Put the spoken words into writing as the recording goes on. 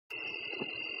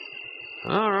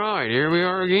Alright, here we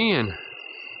are again.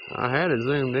 I had it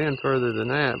zoomed in further than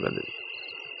that, but it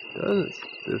doesn't.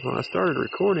 Because when I started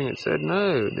recording, it said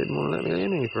no. It didn't want to let me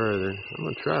in any further. I'm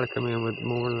going to try to come in with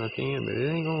more than I can, but it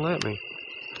ain't going to let me.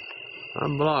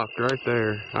 I'm blocked right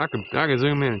there. I could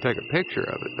zoom in and take a picture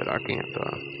of it, but I can't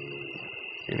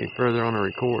any further on the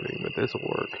recording, but this will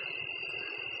work.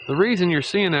 The reason you're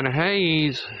seeing that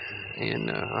haze,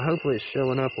 and hopefully it's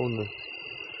showing up on the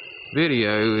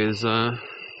video, is I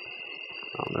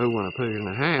don't know when I put it in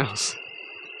the house.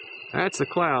 That's the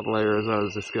cloud layer, as I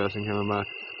was discussing coming by.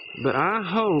 But I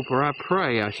hope, or I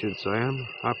pray, I should say,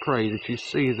 I pray that you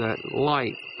see that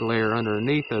light glare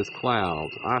underneath those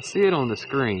clouds. I see it on the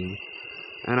screen,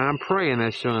 and I'm praying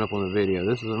that's showing up on the video.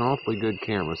 This is an awfully good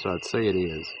camera, so I'd say it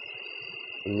is.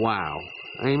 Wow.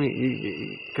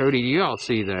 Amy, Cody, you all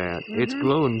see that? Mm-hmm. It's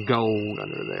glowing gold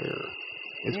under there.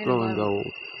 It's glowing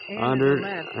gold. Under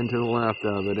and to the left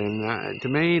of it. And to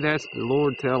me, that's the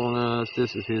Lord telling us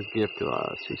this is His gift to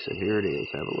us. He said, here it is,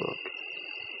 have a look.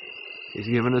 He's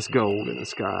giving us gold in the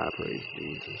sky, praise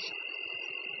Jesus.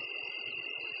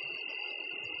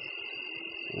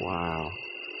 Wow.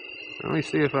 Let me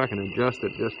see if I can adjust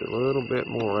it just a little bit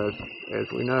more.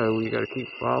 As we know, we got to keep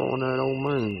following that old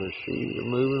moon. But she's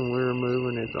moving, we're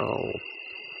moving. It's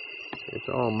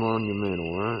all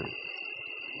monumental, right?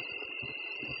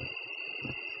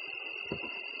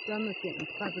 Sun was getting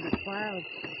covered in clouds.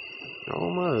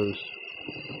 Almost.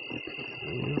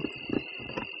 Yeah.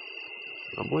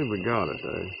 I believe we got it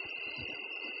though.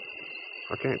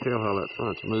 I can't tell how that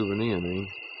front's moving in,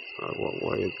 what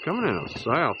way it's coming in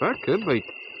south. That could be.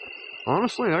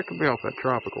 Honestly, that could be off that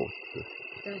tropical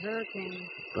the hurricane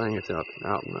thing. It's out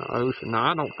in the ocean.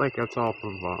 Now, I don't think that's off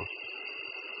of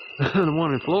the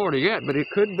one in Florida yet, but it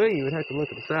could be. You would have to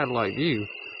look at the satellite view.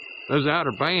 Those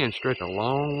outer bands stretch a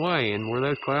long way, and where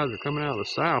those clouds are coming out of the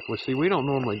south, well, see, we don't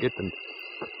normally get the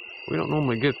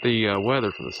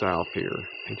weather from the south here.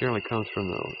 It generally comes from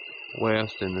the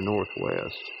west and the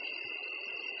northwest.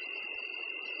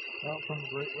 Out from the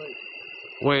Great Lakes.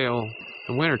 Well,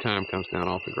 the wintertime comes down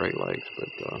off the Great Lakes, but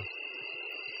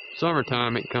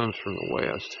summertime it comes from the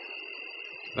west.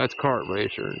 That's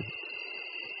Cartracer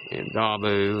and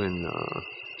Dabu and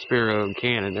Spiro and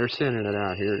Cannon. They're sending it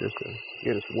out here just to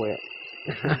get us wet.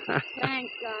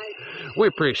 Thanks, guys. We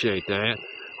appreciate that.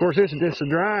 Of course, it's just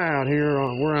dry out here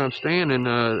where I'm standing.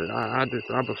 I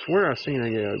swear I seen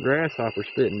a grasshopper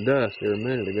spitting dust here a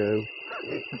minute ago.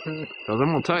 Because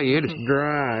I'm going to tell you, it's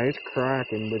dry, it's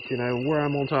cracking, but you know, where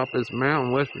I'm on top of this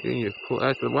mountain, West Virginia,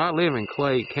 I live in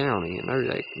Clay County, and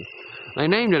they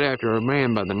named it after a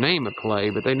man by the name of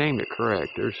Clay, but they named it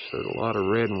correct. There's a lot of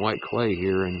red and white clay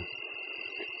here, and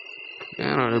I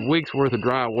don't know, a week's worth of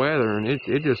dry weather, and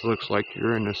it just looks like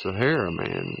you're in the Sahara,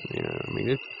 man. You know, I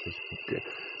mean,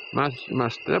 my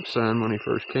stepson, when he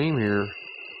first came here,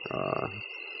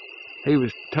 he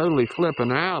was totally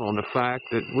flipping out on the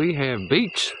fact that we have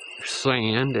beach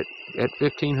sand at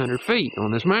 1,500 feet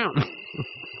on this mountain.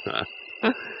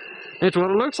 That's what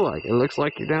it looks like. It looks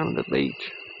like you're down at the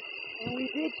beach. And we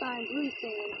did find blue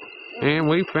sand. And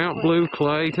we found blue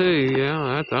clay too. Yeah,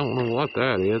 I don't know what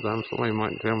that is. Somebody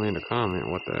might tell me in the comment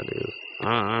what that is.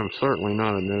 I'm certainly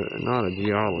not a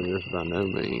geologist by no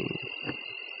means.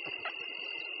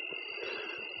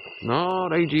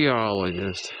 Not a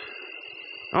geologist.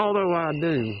 Although I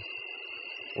do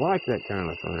like that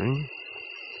kind of thing.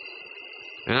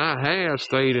 And I have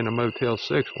stayed in a Motel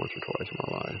 6 once or twice in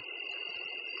my life.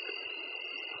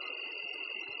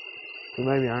 So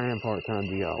maybe I am part-time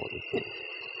geologist.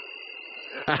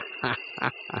 I've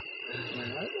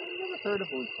never heard of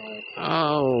blue clay.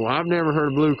 Oh, I've never heard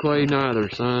of blue clay neither,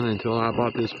 son, until I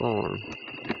bought this farm.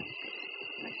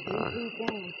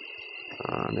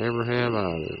 I never have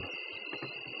either.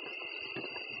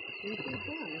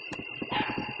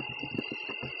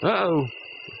 Uh-oh.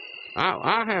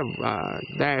 I have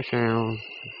dash hounds,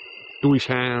 Deutsch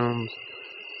hounds.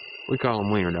 We call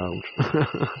them wiener dogs.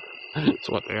 That's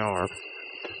what they are.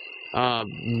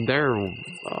 They're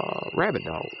rabbit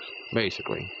dogs,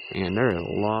 basically. And there's a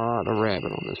lot of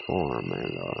rabbit on this farm.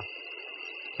 And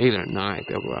either at night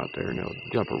they'll go out there and they'll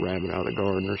jump a rabbit out of the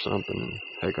garden or something and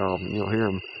take off. And you'll hear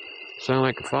them sound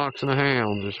like a fox and a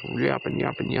hound just yapping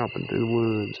through the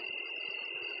woods.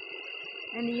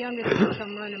 And the youngest one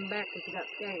come running back because he got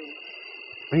scared.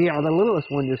 Yeah, the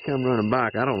littlest one just come running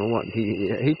back. I don't know what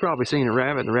he probably seen a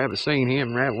rabbit, and the rabbit seen him.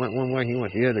 And the rabbit went one way, he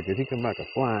went the other, because he come back a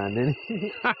flying, didn't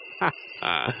he?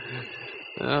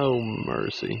 Oh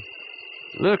mercy!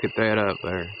 Look at that up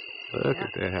there. Look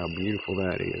at that, how beautiful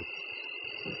that is.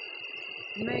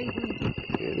 Amazing.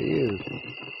 It is.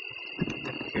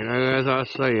 You know, as I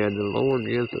said, the Lord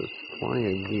gives us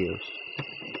plenty of gifts.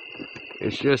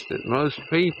 It's just that most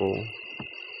people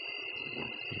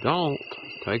don't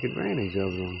take advantage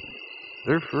of them.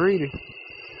 They're free to.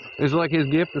 It's like His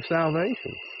gift of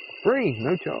salvation. Free,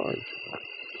 no charge.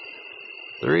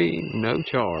 Free, no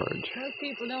charge. Most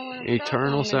people don't want to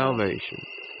Eternal salvation.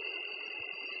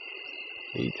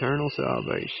 Eternal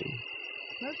salvation.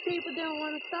 Most people don't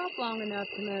want to stop long enough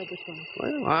to know this one.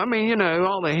 Well, I mean, you know,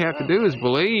 all they have to do is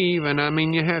believe, and I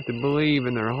mean, you have to believe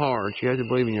in their heart. You have to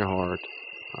believe in your heart.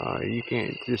 You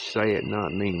can't just say it and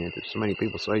not mean it. There's so many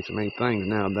people say so many things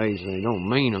nowadays and they don't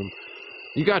mean them.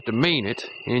 You got to mean it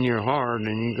in your heart,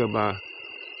 and you go by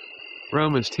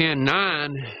Romans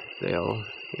 10:9. They'll,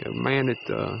 man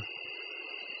that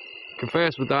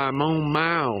confess with thy own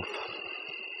mouth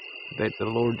that the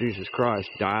Lord Jesus Christ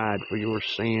died for your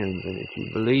sins, and that you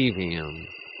believe Him,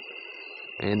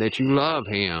 and that you love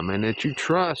Him, and that you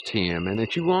trust Him, and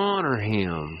that you honor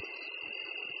Him,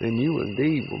 then you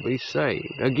indeed will be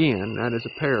saved. Again, that is a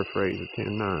paraphrase of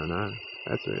 10:9.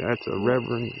 That's a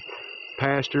Reverend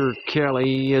Pastor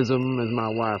Kellyism, as my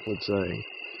wife would say.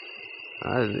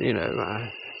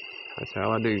 That's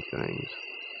how I do things.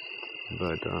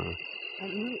 But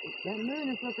that moon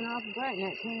is looking awful bright in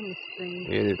that camera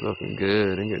screen. it is looking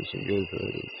good. I'm getting some good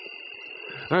footage.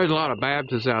 There's a lot of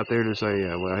Baptists out there to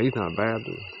say, well, he's not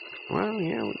Baptist. Well,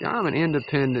 yeah, I'm an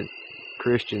independent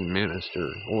Christian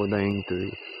minister ordained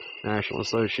through National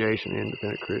Association of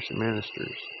Independent Christian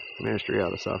Ministers, ministry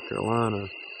out of South Carolina.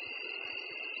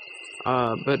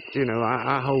 But,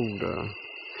 I hold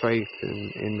faith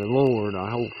in the Lord. I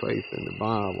hold faith in the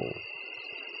Bible.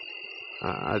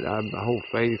 I hold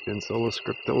faith in Sola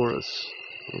Scripturis.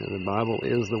 The Bible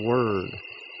is the Word,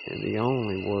 and the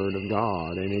only Word of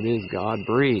God, and it is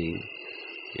God-breathed.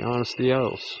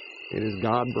 Theos. It is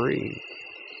God-breathed.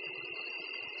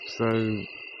 So,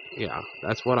 yeah,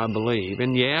 that's what I believe.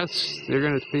 And yes,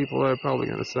 there's people that are probably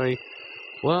going to say,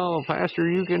 well, Pastor,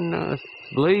 you can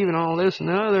believe in all this and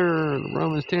other,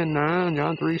 Romans 10:9,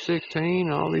 John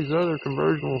 3:16, all these other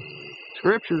conversional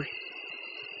scriptures,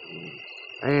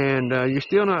 and you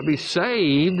still not be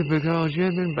saved because you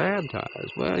haven't been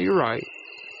baptized. Well, you're right.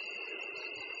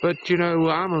 But,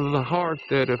 I'm of the heart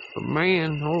that if a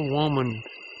man or woman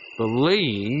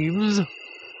believes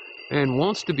and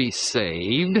wants to be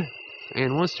saved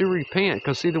and wants to repent,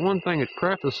 because see, the one thing it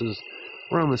prefaces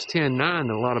Romans 10:9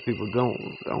 that a lot of people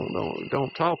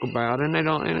don't talk about, and they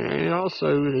don't, and it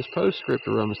also it is postscript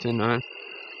to Romans 10:9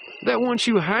 that once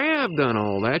you have done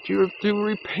all that, you have to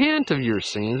repent of your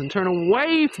sins and turn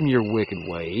away from your wicked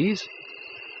ways,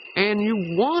 and you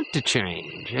want to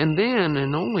change, and then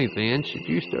and only then should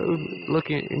you start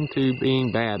looking into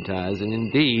being baptized. And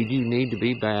indeed, you need to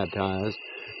be baptized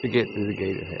to get through the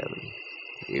gate of heaven.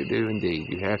 You do indeed.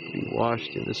 You have to be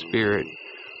washed in the Spirit,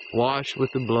 washed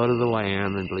with the blood of the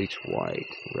Lamb and bleached white,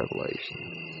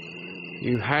 Revelation.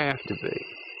 You have to be.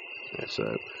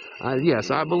 So,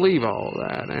 yes, I believe all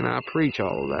that, and I preach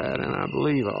all that, and I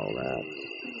believe all that.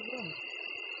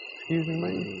 Excuse me,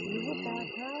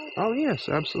 ma'am? Oh, yes,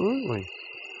 absolutely.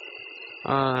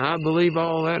 I believe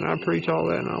all that, and I preach all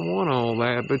that, and I want all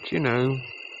that, but, you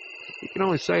can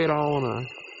only say it all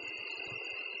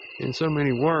in so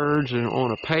many words and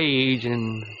on a page,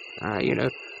 and,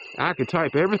 I could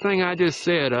type everything I just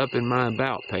said up in my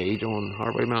About page on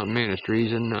Heartway Mountain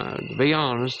Ministries, and to be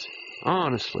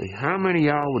honestly, how many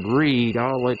of y'all would read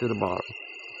all the way to the bottom?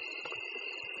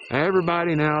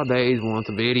 Everybody nowadays wants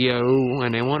a video,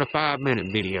 and they want a 5-minute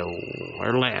video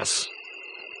or less.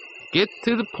 Get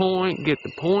to the point, get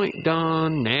the point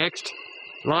done, next,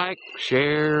 like,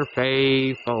 share,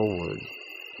 fave, forward.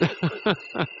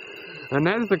 And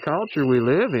that's the culture we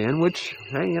live in, which,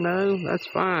 hey, that's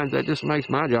fine. That just makes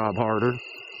my job harder.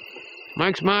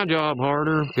 Makes my job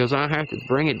harder because I have to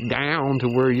bring it down to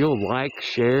where you'll like,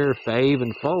 share, fave,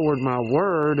 and forward my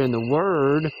word. And the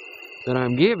word that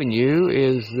I'm giving you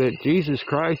is that Jesus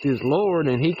Christ is Lord,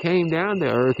 and He came down to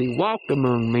earth. He walked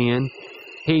among men.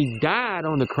 He died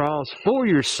on the cross for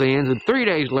your sins, and 3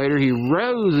 days later He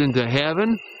rose into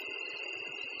heaven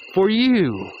for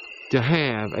you to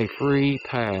have a free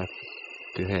path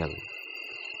to heaven.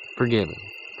 Forgiven.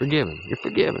 You're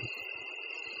forgiven.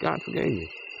 God forgave you.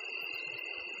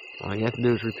 All you have to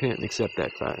do is repent and accept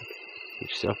that fact. Get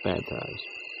yourself baptized.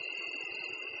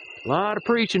 A lot of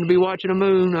preaching to be watching the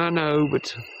moon, I know,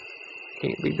 but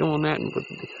can't be doing that.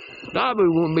 Dabu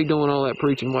won't be doing all that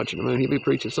preaching, watching the moon. He'll be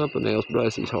preaching something else,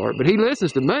 bless his heart. But he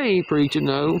listens to me preaching,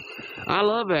 though. I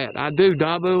love that. I do,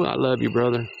 Dabu. I love you,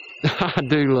 brother. I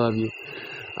do love you.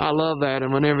 I love that.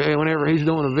 And whenever he's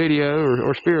doing a video,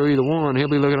 or Spiro, either one, he'll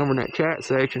be looking over in that chat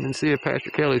section and see if Pastor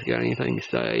Kelly's got anything to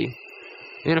say.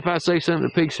 And if I say something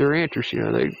that piques their interest, you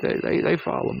know, they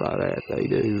follow by that. They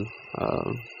do.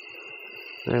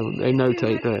 They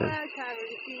notate that.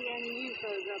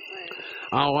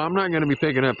 Oh, I'm not going to be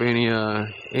picking up any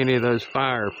of those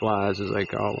fireflies, as they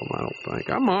call them. I don't think.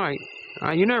 I might.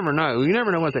 You never know. You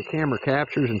never know what the camera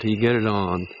captures until you get it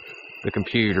on the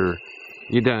computer.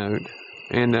 You don't.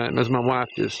 And as my wife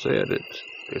just said, it's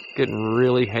getting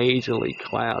really hazily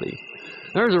cloudy.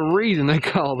 There's a reason they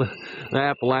call the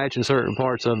Appalachian certain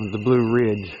parts of them the Blue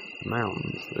Ridge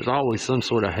Mountains. There's always some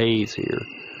sort of haze here.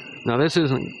 Now, this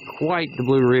isn't quite the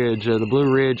Blue Ridge. The Blue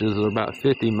Ridge is about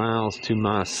 50 miles to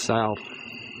my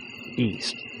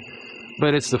southeast.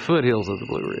 But it's the foothills of the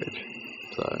Blue Ridge.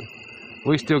 So,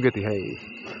 we still get the haze.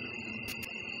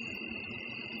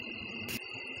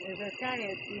 There's our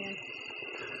coyotes again.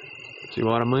 See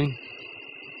what I mean?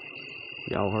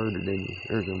 Y'all heard it, didn't you?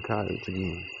 There's them coyotes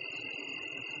again.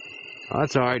 Oh,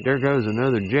 that's alright. There goes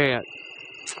another jet.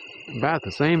 About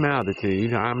the same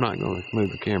altitude. I'm not going to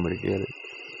move the camera to get it.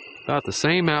 About the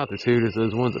same altitude as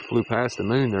those ones that flew past the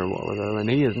moon there a while ago, and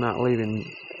he is not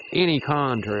leaving any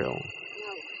contrail.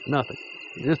 No. Nothing.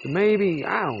 Just maybe,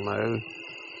 I don't know,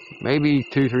 maybe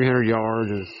 200-300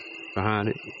 yards is behind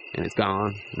it, and it's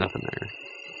gone. Nothing there.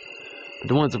 But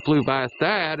the ones that flew past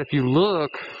that, if you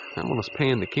look, I'm going to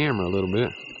pan the camera a little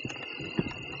bit.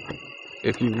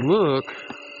 If you look,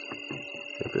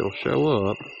 if it'll show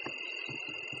up,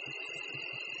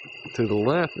 to the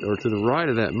left or to the right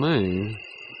of that moon,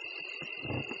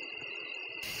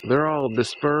 they're all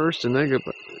dispersed and they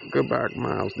go back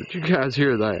miles. Did you guys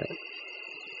hear that?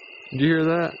 Did you hear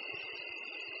that?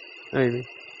 Amy?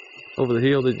 Over the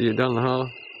hill, down the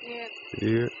hollow? Yeah. Did you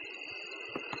hear it?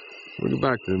 We'll go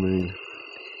back to the moon.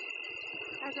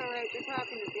 That's alright, they're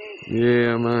talking to Jake.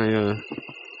 Yeah,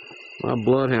 my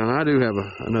bloodhound. I do have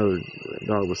another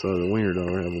dog besides a wiener dog.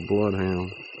 I have a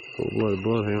bloodhound. Full-blooded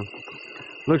bloodhound.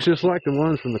 Looks just like the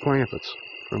ones from the Clampets,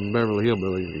 from Beverly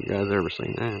Hillbillies, if you guys ever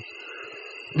seen that.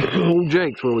 Old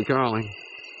Jake's what we call him.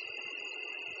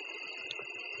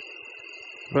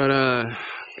 But,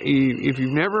 if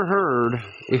you've never heard,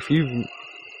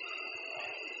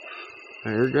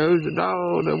 there goes the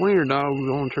dog, the wiener dog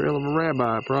on the trail of a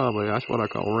rabbi, probably. That's what I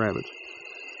call rabbits.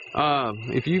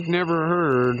 If you've never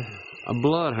heard a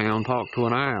bloodhound talk to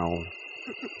an owl,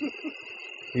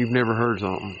 you've never heard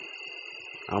something.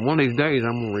 One of these days,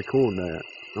 I'm going to record that.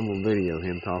 I'm going to video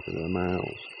him talking to the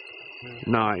owls.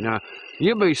 Night. Now,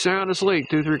 you'll be sound asleep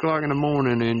 2-3 o'clock in the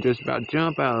morning and just about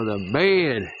jump out of the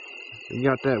bed. You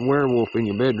got that werewolf in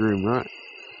your bedroom, right?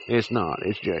 It's not.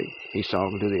 It's Jake. He's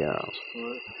talking to the owls.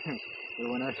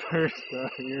 When I first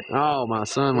got here. Oh, my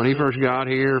son, when he first got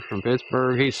here from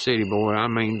Pittsburgh, he's a city boy. I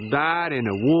mean, dyed in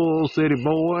the wool city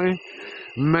boy.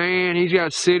 Man, he's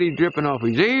got city dripping off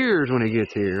his ears when he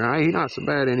gets here. He's not so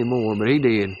bad anymore, but he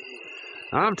did.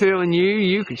 I'm telling you,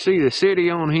 you could see the city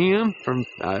on him from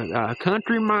a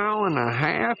country mile and a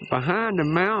half behind a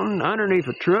mountain, underneath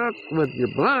a truck with your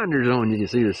blinders on. You can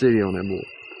see the city on that boy.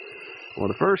 Well,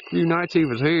 the first few nights he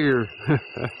was here,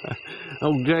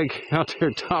 old Jake out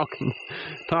there talking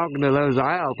to those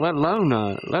owls, let alone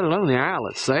the owl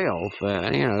itself.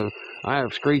 You know, I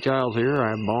have screech owls here, I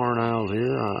have barn owls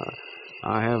here,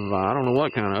 I have, I don't know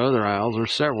what kind of other owls.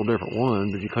 There's several different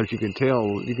ones, but because you can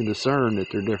tell, you can discern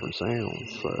that they're different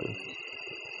sounds, so.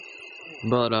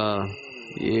 But,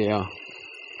 yeah.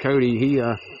 Cody, he,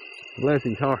 bless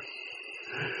his heart.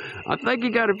 I think you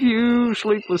got a few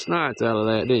sleepless nights out of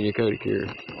that, didn't you, Cody Carey?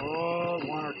 Oh,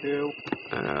 1 or 2.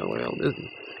 Well,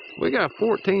 we got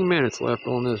 14 minutes left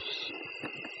on this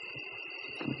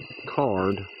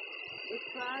card. It's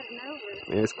clouding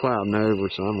over. It's clouding over,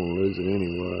 so I'm going to lose it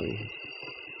anyway.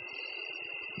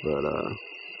 But,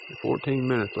 14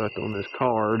 minutes left on this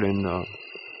card, and,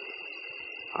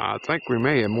 I think we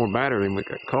may have more battery than we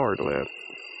got card left.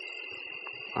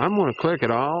 I'm going to click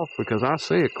it off because I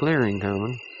see a clearing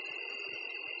coming.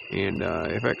 And,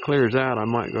 if it clears out, I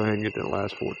might go ahead and get to the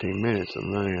last 14 minutes of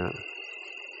that.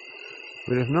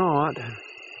 But if not,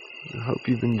 I hope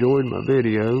you've enjoyed my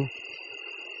video.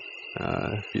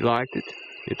 If you liked it,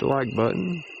 hit the like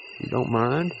button. If you don't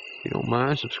mind,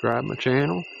 subscribe my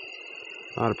channel.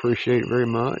 I'd appreciate it very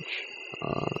much.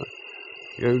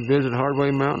 Go visit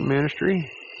Hardway Mountain Ministry.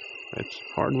 That's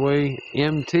Hardway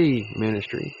MT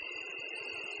Ministry.com,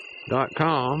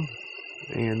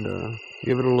 and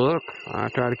give it a look. I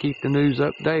try to keep the news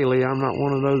up daily. I'm not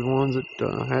one of those ones that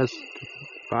has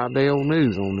 5-day-old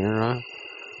news on there.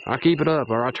 I keep it up,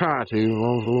 or I try to, as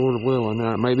long as the Lord is willing.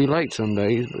 Now, it may be late some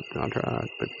days, but I try.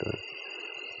 But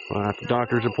Well, after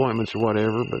doctor's appointments or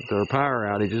whatever, but there are power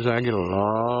outages. I get a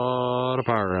lot of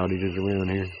power outages around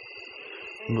here.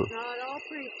 And it's not all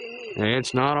preaching either.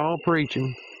 It's not all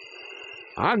preaching.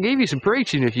 I'll give you some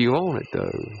preaching if you want it,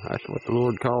 though. That's what the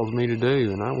Lord calls me to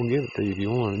do, and I will give it to you if you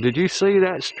want it. Did you see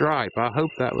that stripe? I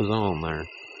hope that was on there.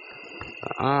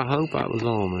 I hope that was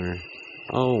on there.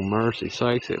 Oh, mercy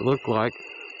sakes, it looked like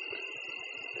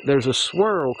there's a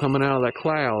swirl coming out of that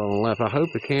cloud on the left. I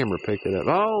hope the camera picked it up.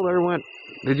 Oh, there went...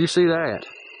 Did you see that?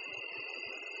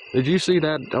 Did you see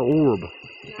that orb? No,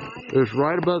 It was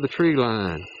right above the tree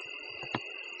line.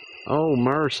 Oh,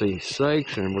 mercy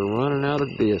sakes, and we're running out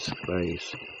of disk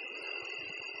space.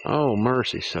 Oh,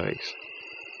 mercy sakes.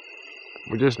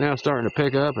 We're just now starting to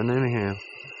pick up, and anyhow.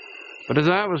 But as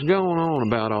I was going on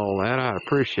about all that, I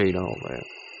appreciate all that.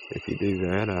 If you do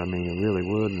that, I mean, I really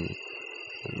would. And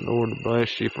Lord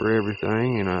bless you for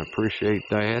everything, and I appreciate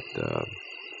that.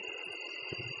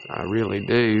 I really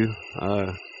do.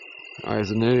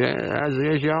 As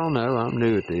y'all know, I'm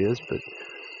new at this, but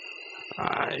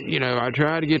I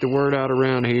try to get the word out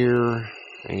around here,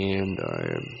 and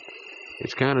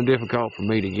it's kind of difficult for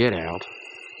me to get out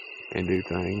and do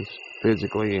things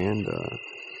physically, and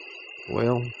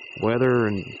weather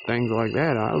and things like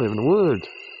that. I live in the woods,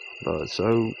 but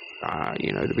so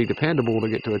to be dependable to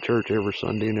get to a church every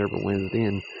Sunday and every Wednesday,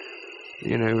 and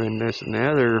and this and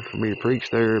the other, for me to preach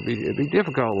there, it'd be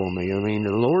difficult on me. I mean,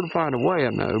 the Lord will find a way,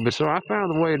 I know, but so I found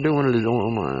the way of doing it is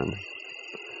online.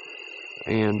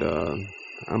 And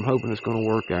I'm hoping it's going to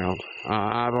work out.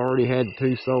 I've already had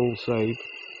 2 souls saved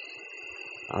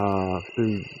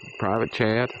through private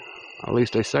chat. At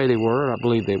least they say they were, and I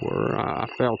believe they were. I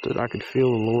felt it. I could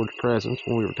feel the Lord's presence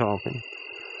when we were talking.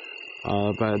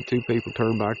 I've had 2 people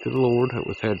turn back to the Lord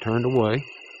that had turned away.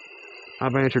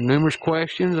 I've answered numerous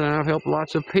questions, and I've helped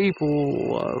lots of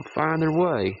people find their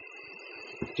way.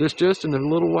 Just in the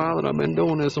little while that I've been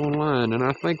doing this online, and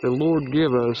I think the Lord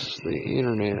give us the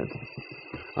internet.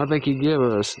 I think He give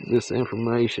us this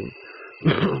information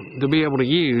to be able to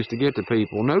use to get to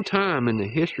people. No time in the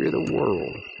history of the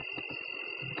world,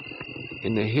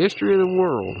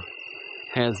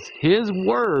 has His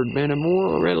Word been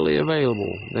more readily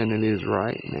available than it is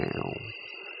right now.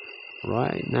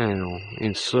 Right now,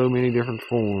 in so many different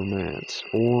formats.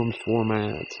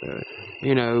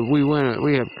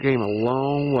 We have came a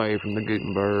long way from the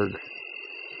Gutenberg.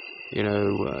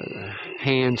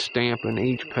 Hand stamping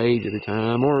each page at a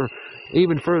time, or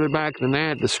even further back than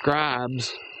that, the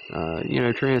scribes.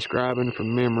 Transcribing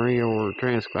from memory or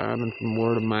transcribing from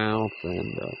word of mouth,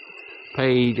 and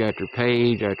page after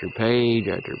page after page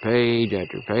after page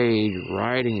after page,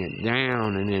 writing it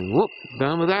down, and then whoop,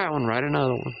 done with that one. Write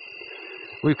another one.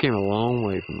 We've came a long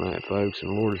way from that, folks,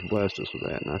 and the Lord has blessed us with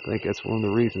that, and I think that's one of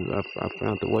the reasons I've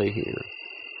found the way here.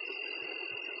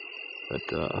 But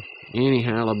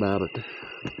anyhow about it,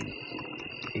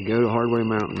 you go to Hardway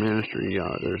Mountain Ministry.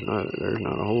 There's not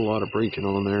a whole lot of preaching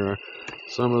on there.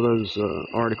 Some of those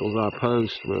articles I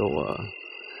post will,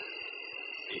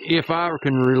 if I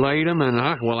can relate them, and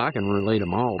I can relate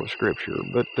them all to Scripture.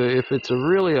 But if it's a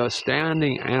really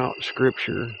astounding out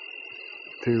Scripture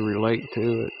to relate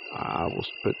to it, I will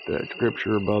put that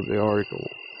Scripture above the article,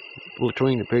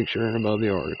 between the picture and above the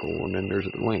article, and then there's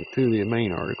a link to the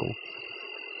main article.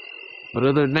 But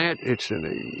other than that, it's the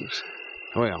news.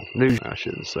 Well, news, I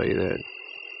shouldn't say that.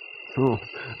 Oh,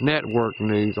 network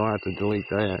news, I'll have to delete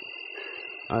that.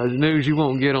 The news you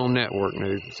won't get on network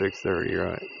news at 6:30,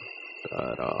 right?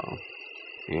 But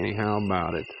anyhow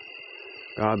about it,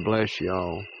 God bless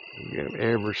y'all,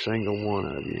 every single one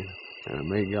of you. And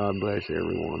may God bless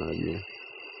every one of you,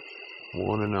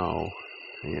 one and all.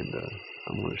 And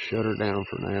I'm going to shut her down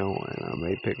for now, and I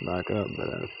may pick back up, but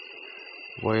the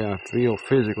way I feel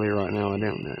physically right now, I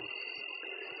don't know.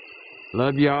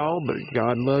 Love y'all, but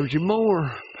God loves you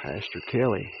more. Pastor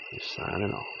Kelly is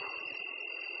signing off.